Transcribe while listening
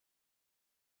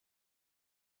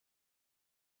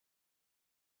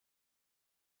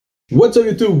What's up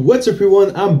YouTube? What's up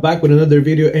everyone? I'm back with another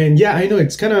video, and yeah, I know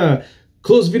it's kind of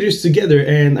close videos together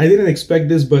and I didn't expect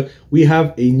this, but we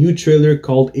have a new trailer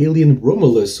called Alien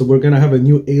Romulus. So we're gonna have a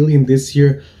new Alien this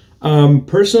year.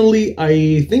 Personally,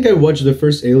 I think I watched the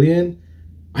first Alien.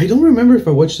 I don't remember if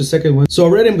I watched the second one. So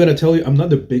already I'm gonna tell you I'm not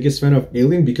the biggest fan of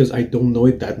Alien because I don't know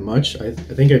it that much. I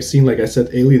think I've seen, like I said,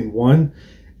 Alien 1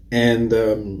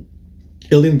 and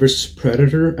Alien vs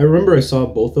Predator. I remember I saw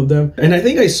both of them, and I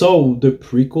think I saw the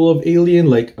prequel of Alien,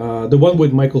 like the one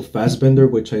with Michael Fassbender,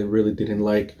 which I really didn't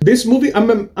like. This movie,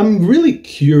 I'm really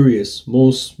curious.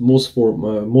 Most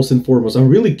and foremost, I'm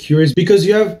really curious because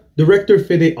you have director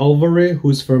Fede Alvarez,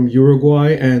 who's from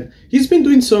Uruguay, and he's been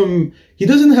doing some. He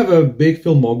doesn't have a big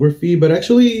filmography, but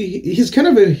actually he's kind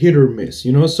of a hit or miss,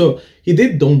 you know. So he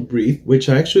did Don't Breathe, which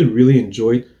I actually really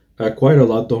enjoyed. Quite a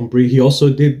lot. Don't Breathe. He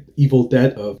also did Evil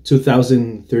Dead of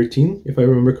 2013, if I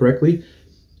remember correctly.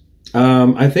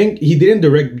 I think he didn't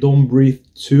direct Don't Breathe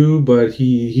 2, but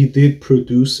he did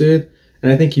produce it,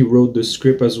 and I think he wrote the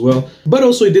script as well. But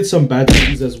also he did some bad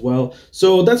movies as well.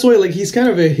 So that's why, like, he's kind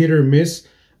of a hit or miss.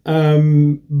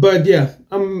 But yeah,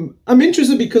 I'm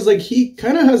interested because, like, he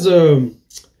kind of has a,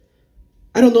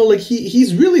 I don't know, like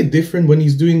he's really different when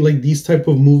he's doing like these type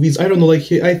of movies. I don't know,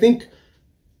 like I think.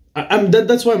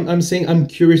 That's why I'm saying I'm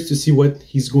curious to see what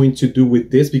he's going to do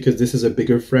with this, because this is a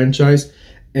bigger franchise,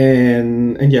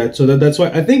 and yeah, so that's why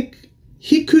I think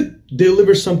he could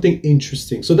deliver something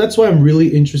interesting. So that's why I'm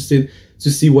really interested to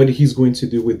see what he's going to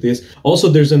do with this. Also,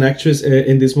 there's an actress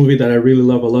in this movie that I really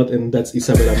love a lot, and that's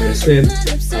Isabela Merced,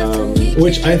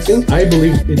 which I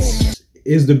believe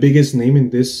is the biggest name in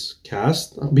this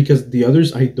cast, because the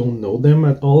others I don't know them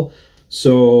at all.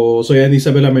 So yeah, and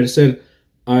Isabela Merced,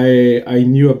 I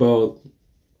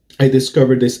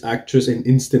discovered this actress in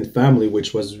Instant Family,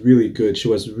 which was really good. She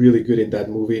was really good in that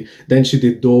movie. Then she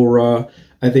did Dora.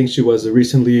 I think she was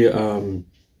recently in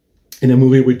a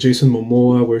movie with Jason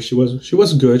Momoa where she was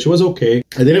good. She was okay.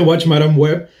 I didn't watch Madame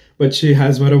Web, but she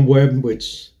has Madame Web,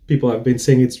 which people have been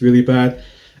saying it's really bad.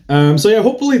 So yeah,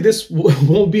 hopefully this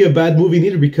won't be a bad movie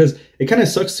neither, because it kind of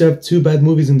sucks to have two bad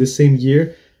movies in the same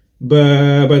year.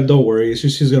 But don't worry,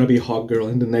 she's gonna be Hawk Girl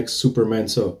in the next Superman,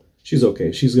 so she's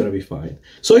okay. She's gonna be fine.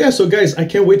 So yeah, so guys, I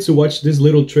can't wait to watch this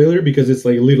little trailer because it's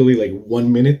like literally like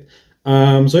 1 minute.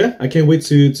 So yeah, I can't wait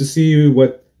to see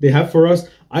what they have for us.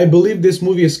 I believe this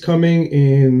movie is coming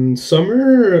in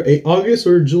summer, August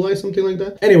or July, something like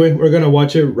that. Anyway, we're gonna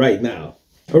watch it right now.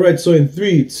 All right, so in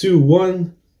 3, 2,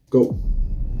 1, go.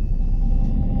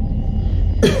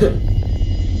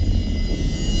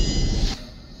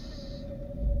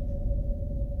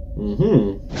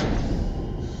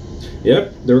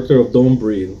 Yep, director of Don't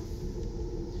Breathe.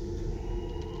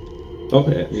 Oh,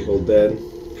 yeah, Evil Dead.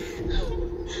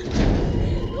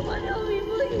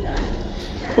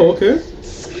 Oh, okay.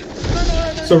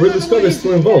 So Ridley Scott is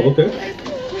still involved, okay.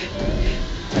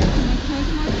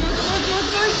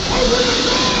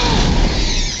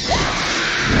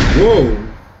 Whoa.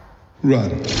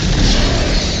 Run.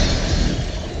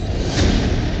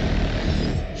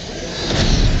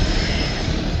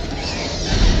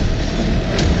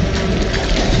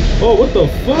 Oh, what the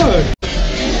fuck?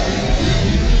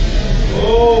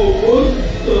 Oh, what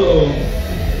the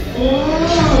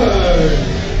fuck?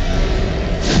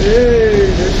 Hey,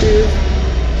 there she is.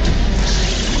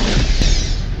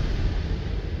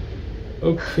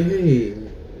 Okay.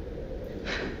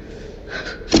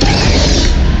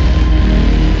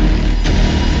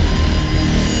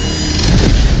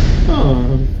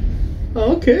 Oh,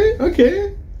 okay.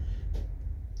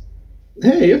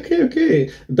 Hey,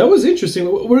 okay. That was interesting.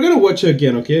 We're gonna watch it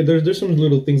again, okay? There's some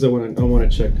little things I wanna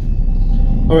check.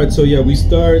 All right, so yeah, we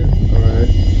start. All right.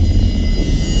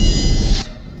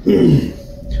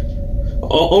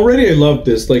 Already, I love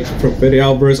this. Like from Fede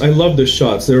Alvarez, I love the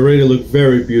shots. They already look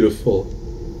very beautiful.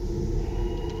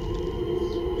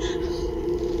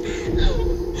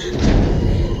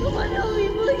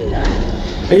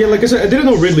 And yeah, like I said, I didn't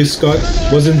know Ridley Scott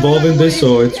was involved in this,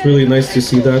 so it's really nice to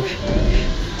see that.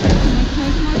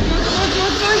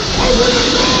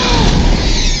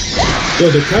 Yo,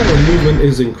 the camera movement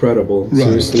is incredible. Right.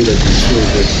 Seriously, like, it's really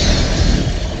good.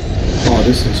 Oh,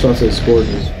 this shot is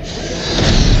gorgeous.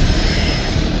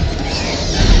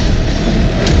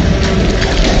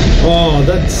 Oh,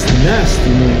 that's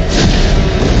nasty, man.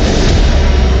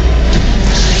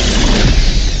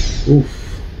 Oof.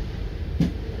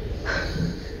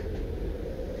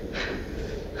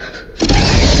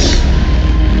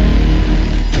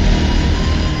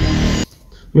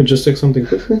 Let me just check something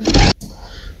quickly.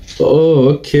 Oh,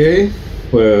 okay.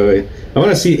 Wait. I want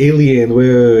to see Alien.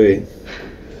 Wait.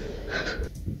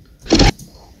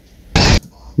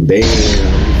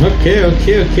 Damn. Okay,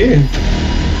 okay, okay.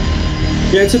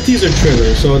 Yeah, it's a teaser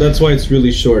trailer, so that's why it's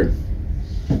really short.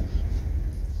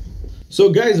 So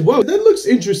guys, wow, that looks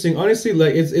interesting. Honestly,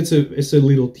 like it's a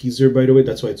little teaser, by the way.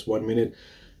 That's why it's 1 minute.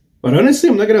 But honestly,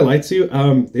 I'm not gonna lie to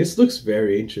you. This looks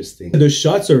very interesting. The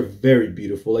shots are very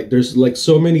beautiful. Like there's like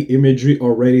so many imagery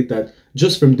already that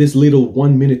just from this little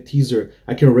 1 minute teaser,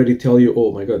 I can already tell you,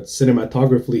 oh my god,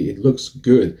 cinematographically, it looks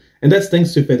good. And that's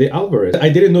thanks to Fede Alvarez. I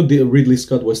didn't know that Ridley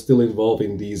Scott was still involved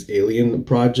in these Alien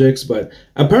projects, but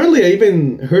apparently I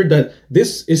even heard that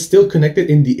this is still connected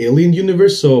in the Alien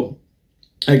universe. So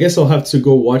I guess I'll have to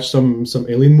go watch some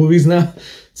Alien movies now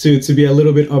to be a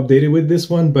little bit updated with this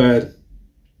one. But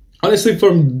honestly,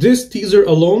 from this teaser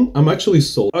alone, I'm actually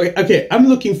sold. Okay, I'm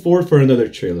looking forward for another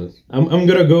trailer. I'm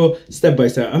gonna go step by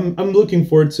step. I'm looking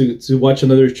forward to watch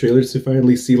another trailer to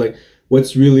finally see like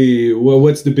what's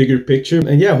the bigger picture.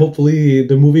 And yeah, hopefully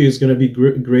the movie is gonna be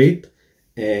great.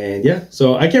 And yeah,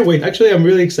 so I can't wait. Actually, I'm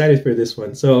really excited for this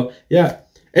one. So yeah.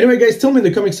 Anyway, guys, tell me in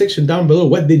the comment section down below,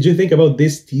 what did you think about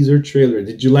this teaser trailer?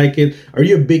 Did you like it? Are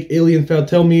you a big Alien fan?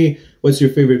 Tell me what's your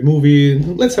favorite movie.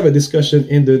 Let's have a discussion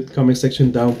in the comment section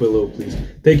down below, please.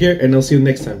 Take care, and I'll see you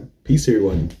next time. Peace,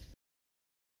 everyone.